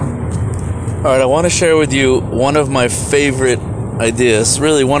All right, I want to share with you one of my favorite ideas,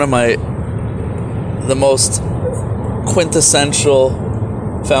 really the most quintessential,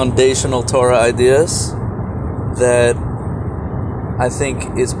 foundational Torah ideas that I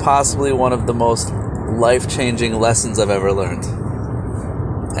think is possibly one of the most life-changing lessons I've ever learned.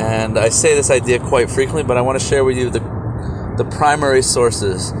 And I say this idea quite frequently, but I want to share with you the primary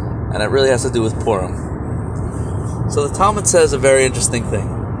sources, and it really has to do with Purim. So the Talmud says a very interesting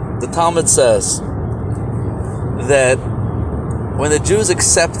thing. The Talmud says that when the Jews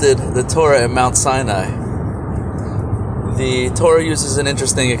accepted the Torah at Mount Sinai, the Torah uses an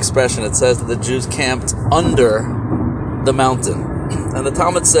interesting expression. It says that the Jews camped under the mountain. And the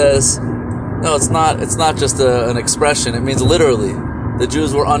Talmud says, no, it's not just an expression. It means literally, the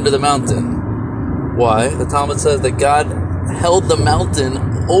Jews were under the mountain. Why? The Talmud says that God held the mountain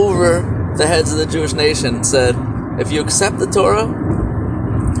over the heads of the Jewish nation and said, if you accept the Torah,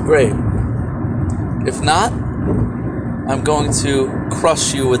 great. If not, I'm going to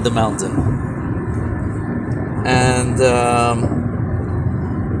crush you with the mountain. And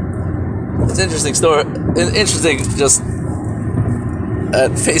it's an interesting story. Interesting, just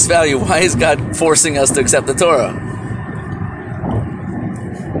at face value. Why is God forcing us to accept the Torah?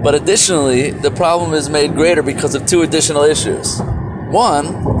 But additionally, the problem is made greater because of two additional issues. One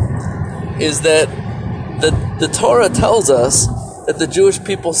is that the Torah tells us that the Jewish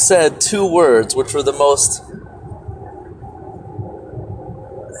people said two words which were the most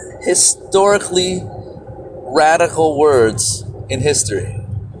historically radical words in history.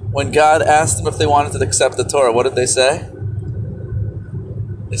 When God asked them if they wanted to accept the Torah, what did they say?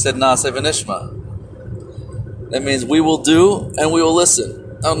 They said, Na'aseh v'nishma. That means we will do and we will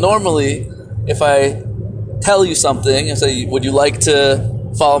listen. Now normally, if I tell you something and say, would you like to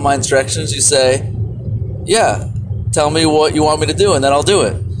follow my instructions? You say, yeah. Tell me what you want me to do, and then I'll do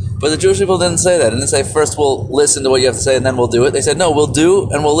it. But the Jewish people didn't say that. They didn't say, first we'll listen to what you have to say, and then we'll do it. They said, no, we'll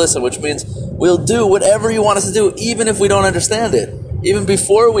do and we'll listen, which means we'll do whatever you want us to do, even if we don't understand it. Even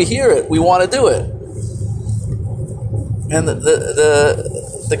before we hear it, we want to do it. And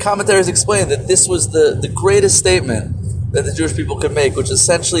the commentaries explain that this was the greatest statement that the Jewish people could make, which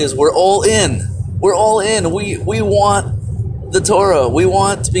essentially is, we're all in. We're all in. We want the Torah. We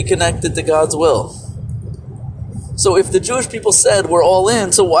want to be connected to God's will. So if the Jewish people said we're all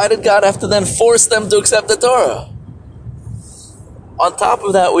in, so why did God have to then force them to accept the Torah? On top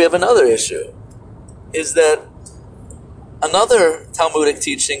of that, we have another issue, is that another Talmudic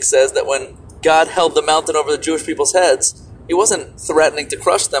teaching says that when God held the mountain over the Jewish people's heads, he wasn't threatening to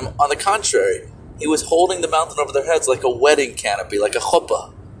crush them. On the contrary, he was holding the mountain over their heads like a wedding canopy, like a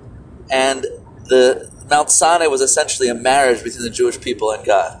chuppah. And the Mount Sinai was essentially a marriage between the Jewish people and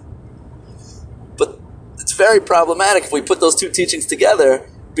God. It's very problematic if we put those two teachings together,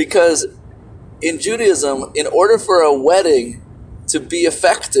 because in Judaism, in order for a wedding to be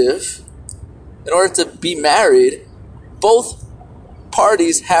effective, in order to be married, both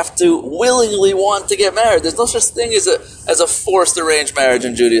parties have to willingly want to get married. There's no such thing as a forced arranged marriage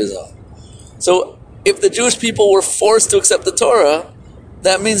in Judaism. So if the Jewish people were forced to accept the Torah,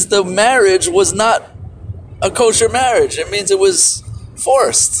 that means the marriage was not a kosher marriage. It means it was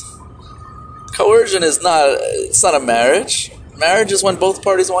forced. Coercion is not a marriage. Marriage is when both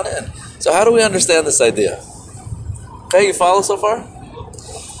parties want in. So how do we understand this idea? Okay, you follow so far?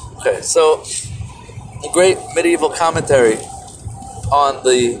 Okay, so the great medieval commentary on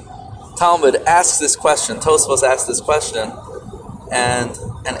the Talmud asks this question. Tosfos asks this question and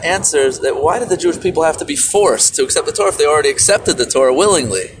answers that why did the Jewish people have to be forced to accept the Torah if they already accepted the Torah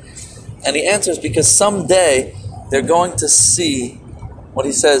willingly? And he answers because someday they're going to see what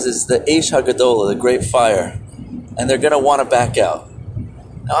he says is the Eish HaGadolah, the great fire, and they're going to want to back out.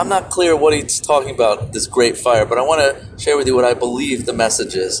 Now, I'm not clear what he's talking about, this great fire, but I want to share with you what I believe the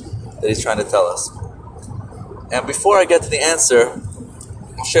message is that he's trying to tell us. And before I get to the answer,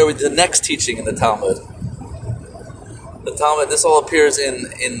 I'll share with you the next teaching in the Talmud. The Talmud, this all appears in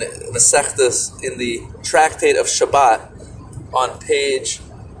Masechtas, in the Tractate of Shabbat, on page,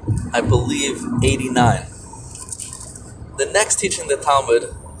 I believe, 89. The next teaching of the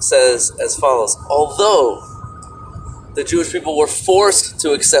Talmud says as follows: although the Jewish people were forced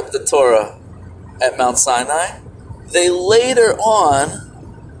to accept the Torah at Mount Sinai, they later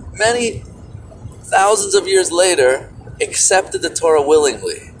on, many thousands of years later, accepted the Torah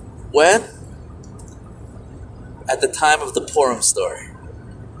willingly. When? At the time of the Purim story.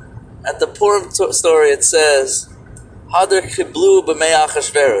 At the Purim story it says, Hadar Kiblu b'mei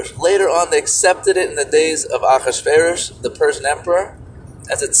Achashverosh. Later on, they accepted it in the days of Achashverosh, the Persian emperor.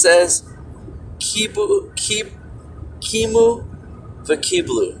 As it says, Kimu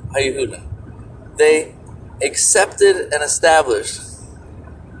v'kiblu haYehudim. They accepted and established.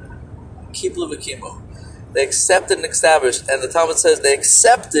 Kiblu v'kimu. They accepted and established, and the Talmud says they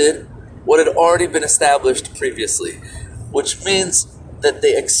accepted what had already been established previously, which means that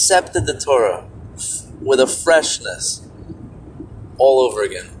they accepted the Torah with a freshness all over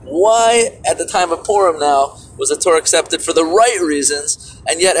again. Why, at the time of Purim now, was the Torah accepted for the right reasons,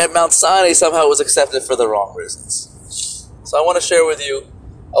 and yet at Mount Sinai somehow it was accepted for the wrong reasons? So I want to share with you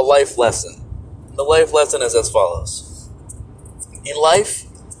a life lesson. The life lesson is as follows. In life,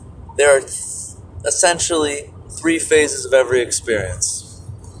 there are essentially 3 phases of every experience.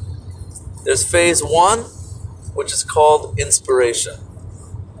 There's phase 1, which is called inspiration.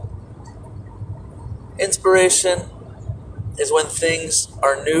 Inspiration is when things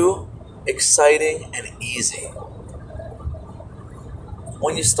are new, exciting, and easy.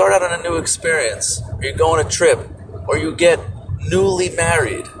 When you start out on a new experience, or you go on a trip, or you get newly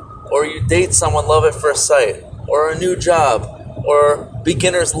married, or you date someone, love at first sight, or a new job, or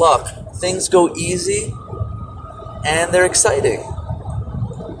beginner's luck, things go easy and they're exciting.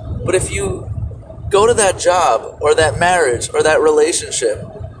 But if you go to that job, or that marriage, or that relationship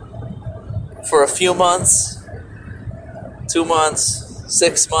for a few months, 2 months,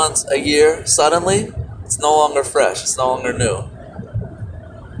 6 months, a year, suddenly it's no longer fresh, it's no longer new.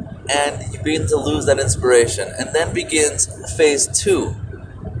 And you begin to lose that inspiration. And then begins phase 2,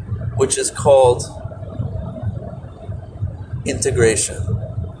 which is called integration.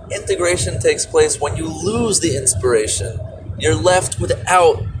 Integration takes place when you lose the inspiration. You're left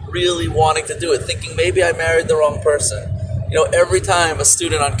without really wanting to do it, thinking maybe I married the wrong person. Every time a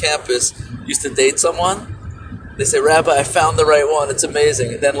student on campus used to date someone, they say, Rabbi, I found the right one, it's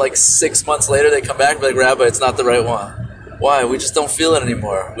amazing. And then 6 months later they come back and be like, Rabbi, it's not the right one. Why? We just don't feel it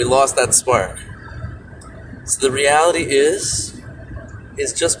anymore. We lost that spark. So the reality is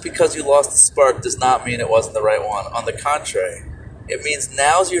just because you lost the spark does not mean it wasn't the right one. On the contrary, it means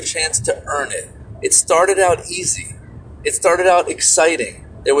now's your chance to earn it. It started out easy. It started out exciting.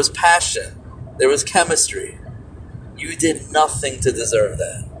 There was passion. There was chemistry. You did nothing to deserve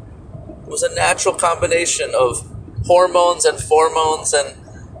that. It was a natural combination of hormones and pheromones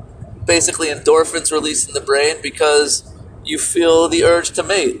and basically endorphins released in the brain because you feel the urge to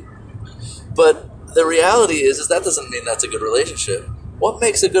mate. But the reality is that doesn't mean that's a good relationship. What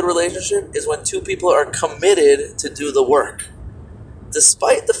makes a good relationship is when 2 people are committed to do the work,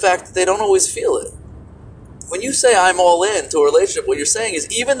 despite the fact that they don't always feel it. When you say I'm all in to a relationship, what you're saying is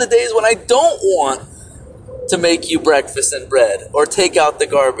even the days when I don't want to make you breakfast and bread, or take out the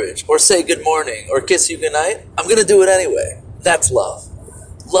garbage, or say good morning, or kiss you goodnight, I'm going to do it anyway. That's love.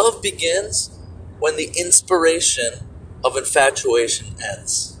 Love begins when the inspiration of infatuation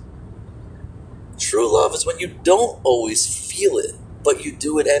ends. True love is when you don't always feel it, but you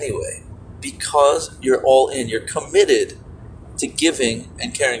do it anyway, because you're all in. You're committed to giving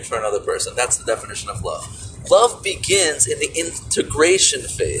and caring for another person. That's the definition of love. Love begins in the integration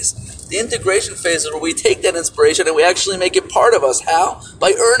phase. The integration phase is where we take that inspiration and we actually make it part of us. How?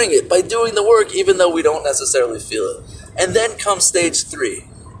 By earning it, by doing the work, even though we don't necessarily feel it. And then comes stage 3.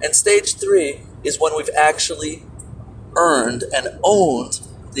 And stage 3 is when we've actually earned and owned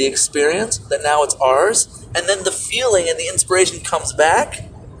the experience, that now it's ours, and then the feeling and the inspiration comes back,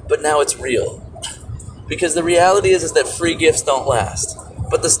 but now it's real. Because the reality is that free gifts don't last.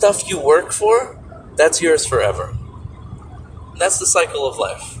 But the stuff you work for, that's yours forever. And that's the cycle of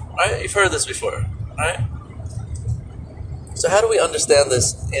life. Right? You've heard this before. Right? So how do we understand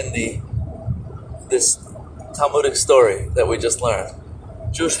this in this Talmudic story that we just learned?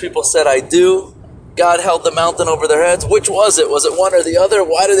 Jewish people said, I do. God held the mountain over their heads. Which was it? Was it one or the other?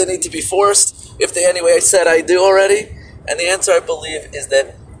 Why do they need to be forced if they anyway said I do already? And the answer, I believe, is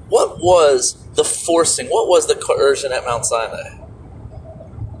that what was the forcing? What was the coercion at Mount Sinai?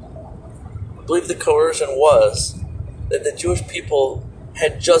 I believe the coercion was that the Jewish people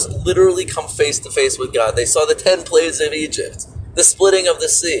had just literally come face to face with God. They saw the 10 plagues of Egypt, the splitting of the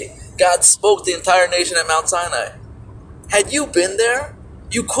sea. God spoke the entire nation at Mount Sinai. Had you been there,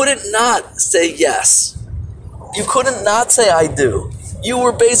 you couldn't not say yes. You couldn't not say I do. You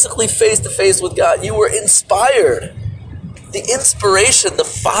were basically face to face with God. You were inspired. The inspiration, the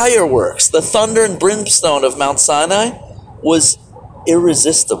fireworks, the thunder and brimstone of Mount Sinai was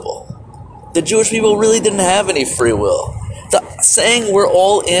irresistible. The Jewish people really didn't have any free will. The saying we're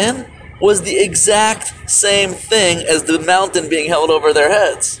all in was the exact same thing as the mountain being held over their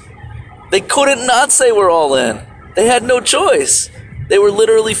heads. They couldn't not say we're all in. They had no choice. They were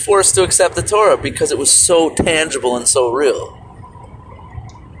literally forced to accept the Torah because it was so tangible and so real.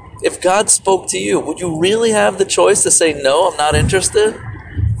 If God spoke to you, would you really have the choice to say, no, I'm not interested?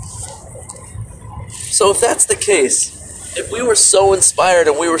 So if that's the case, if we were so inspired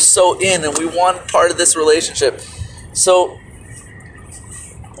and we were so in and we wanted part of this relationship, so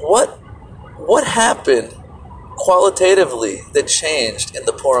what happened qualitatively that changed in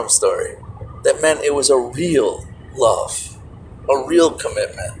the Purim story that meant it was a real love, a real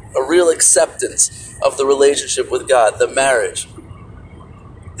commitment, a real acceptance of the relationship with God, the marriage,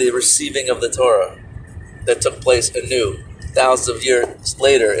 the receiving of the Torah that took place anew thousands of years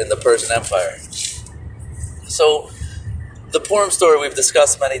later in the Persian Empire? So the Purim story we've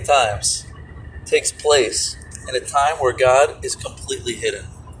discussed many times takes place in a time where God is completely hidden.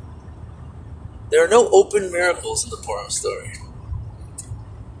 There are no open miracles in the Purim story.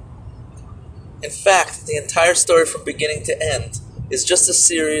 In fact, the entire story from beginning to end is just a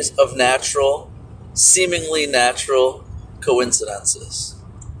series of seemingly natural coincidences.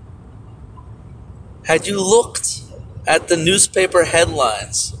 Had you looked at the newspaper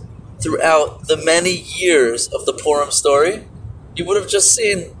headlines throughout the many years of the Purim story, you would have just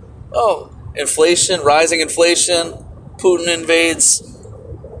seen, inflation, rising inflation, Putin invades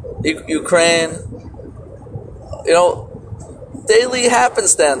Ukraine, daily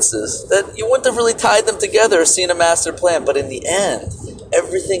happenstances that you wouldn't have really tied them together or seen a master plan. But in the end,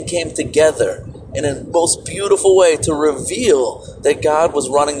 everything came together in a most beautiful way to reveal that God was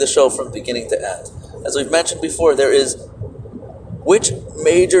running the show from beginning to end. As we've mentioned before, which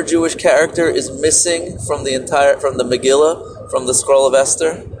major Jewish character is missing from the Megillah, from the scroll of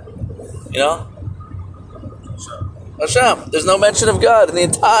Esther? Hashem. There's no mention of God in the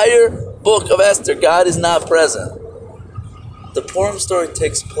entire book of Esther. God is not present. The Purim story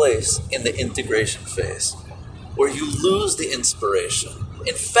takes place in the integration phase, where you lose the inspiration.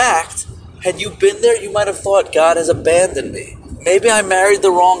 In fact, had you been there, you might have thought, God has abandoned me. Maybe I married the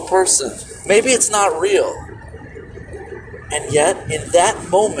wrong person. Maybe it's not real. And yet, in that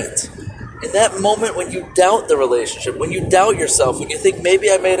moment when you doubt the relationship, when you doubt yourself, when you think, maybe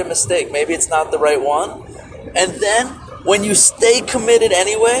I made a mistake, maybe it's not the right one, and then when you stay committed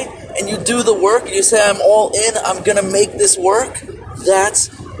anyway, and you do the work, and you say, I'm all in, I'm going to make this work, that's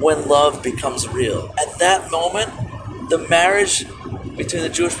when love becomes real. At that moment, the marriage between the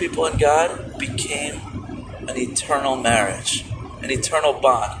Jewish people and God became an eternal marriage, an eternal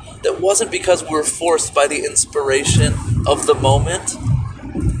bond. That wasn't because we were forced by the inspiration of the moment,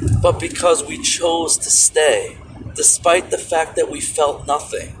 but because we chose to stay, despite the fact that we felt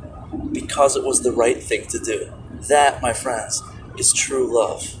nothing, because it was the right thing to do. That, my friends, is true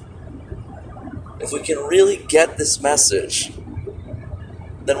love. If we can really get this message,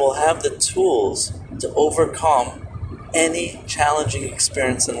 then we'll have the tools to overcome any challenging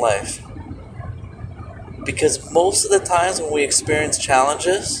experience in life. Because most of the times when we experience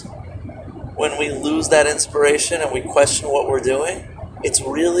challenges, when we lose that inspiration and we question what we're doing, it's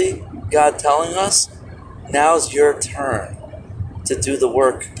really God telling us, now's your turn to do the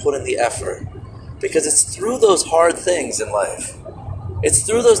work, put in the effort. Because it's through those hard things in life, it's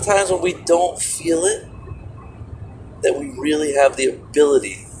through those times when we don't feel it, that we really have the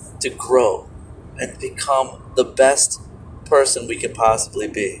ability to grow and become the best person we can possibly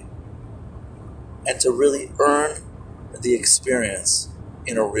be. And to really earn the experience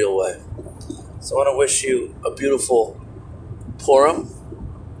in a real way. So I want to wish you a beautiful Purim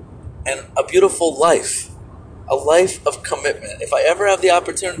and a beautiful life. A life of commitment. If I ever have the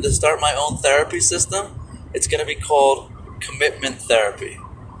opportunity to start my own therapy system, it's going to be called Commitment Therapy.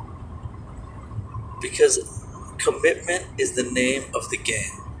 Because commitment is the name of the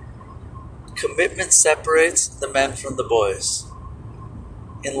game. Commitment separates the men from the boys.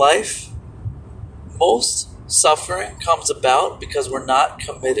 In life, most suffering comes about because we're not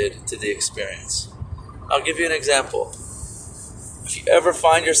committed to the experience. I'll give you an example. If you ever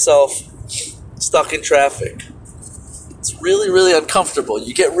find yourself stuck in traffic, it's really, really uncomfortable.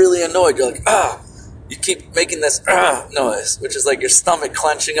 You get really annoyed. You're like, you keep making this noise, which is like your stomach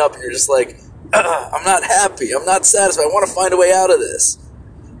clenching up, and you're just like, I'm not happy. I'm not satisfied. I want to find a way out of this.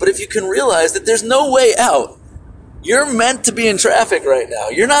 But if you can realize that there's no way out, you're meant to be in traffic right now.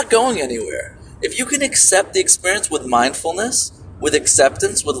 You're not going anywhere. If you can accept the experience with mindfulness, with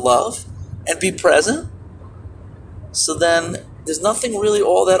acceptance, with love, and be present, so then there's nothing really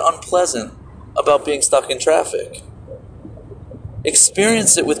all that unpleasant about being stuck in traffic.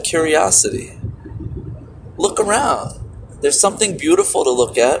 Experience it with curiosity. Look around. There's something beautiful to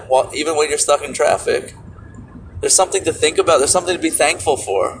look at, even when you're stuck in traffic. There's something to think about. There's something to be thankful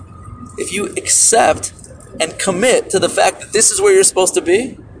for. If you accept and commit to the fact that this is where you're supposed to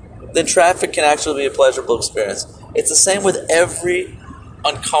be, then traffic can actually be a pleasurable experience. It's the same with every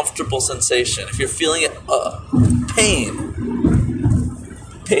uncomfortable sensation. If you're feeling pain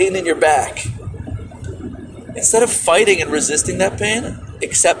in your back, Instead of fighting and resisting that pain,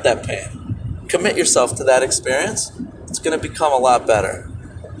 accept that pain. Commit yourself to that experience. It's going to become a lot better.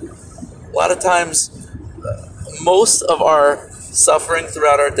 A lot of times, most of our suffering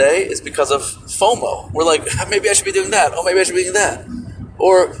throughout our day is because of FOMO. We're like, maybe I should be doing that. Oh, maybe I should be doing that.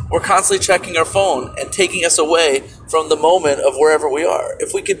 Or we're constantly checking our phone and taking us away from the moment of wherever we are.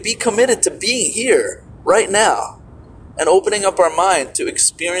 If we could be committed to being here right now and opening up our mind to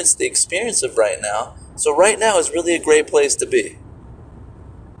experience the experience of right now, so right now is really a great place to be.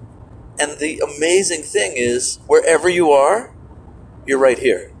 And the amazing thing is, wherever you are, you're right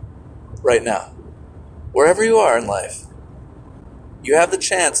here, right now. Wherever you are in life, you have the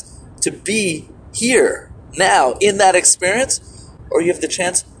chance to be here, now, in that experience, or you have the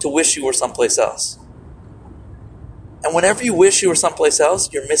chance to wish you were someplace else. And whenever you wish you were someplace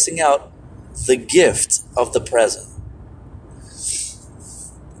else, you're missing out the gift of the present.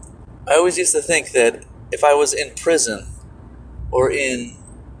 I always used to think that if I was in prison or in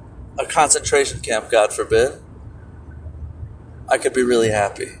a concentration camp, God forbid, I could be really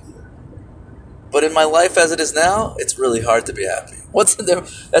happy. But in my life as it is now, it's really hard to be happy.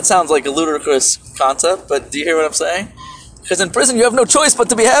 That sounds like a ludicrous concept, but do you hear what I'm saying? Because in prison you have no choice but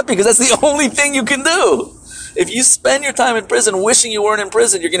to be happy, because that's the only thing you can do. If you spend your time in prison wishing you weren't in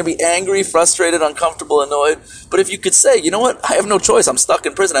prison, you're going to be angry, frustrated, uncomfortable, annoyed. But if you could say, you know what, I have no choice, I'm stuck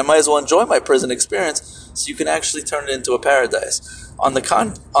in prison, I might as well enjoy my prison experience, so you can actually turn it into a paradise. On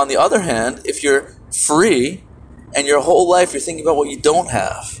the other hand, if you're free and your whole life you're thinking about what you don't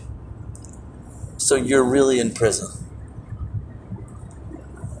have, so you're really in prison.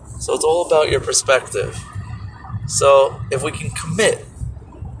 So it's all about your perspective. So if we can commit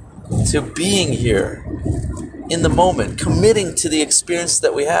to being here in the moment, committing to the experiences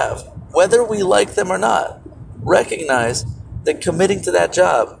that we have, whether we like them or not, recognize that committing to that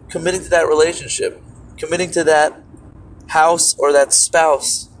job, committing to that relationship, committing to that house or that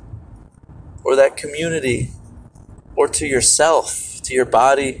spouse or that community or to yourself, to your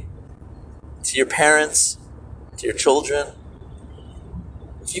body, to your parents, to your children,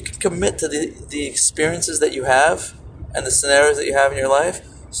 if you can commit to the experiences that you have and the scenarios that you have in your life,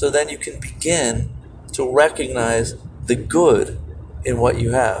 so then you can begin to recognize the good in what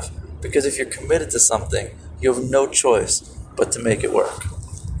you have. Because if you're committed to something, you have no choice but to make it work.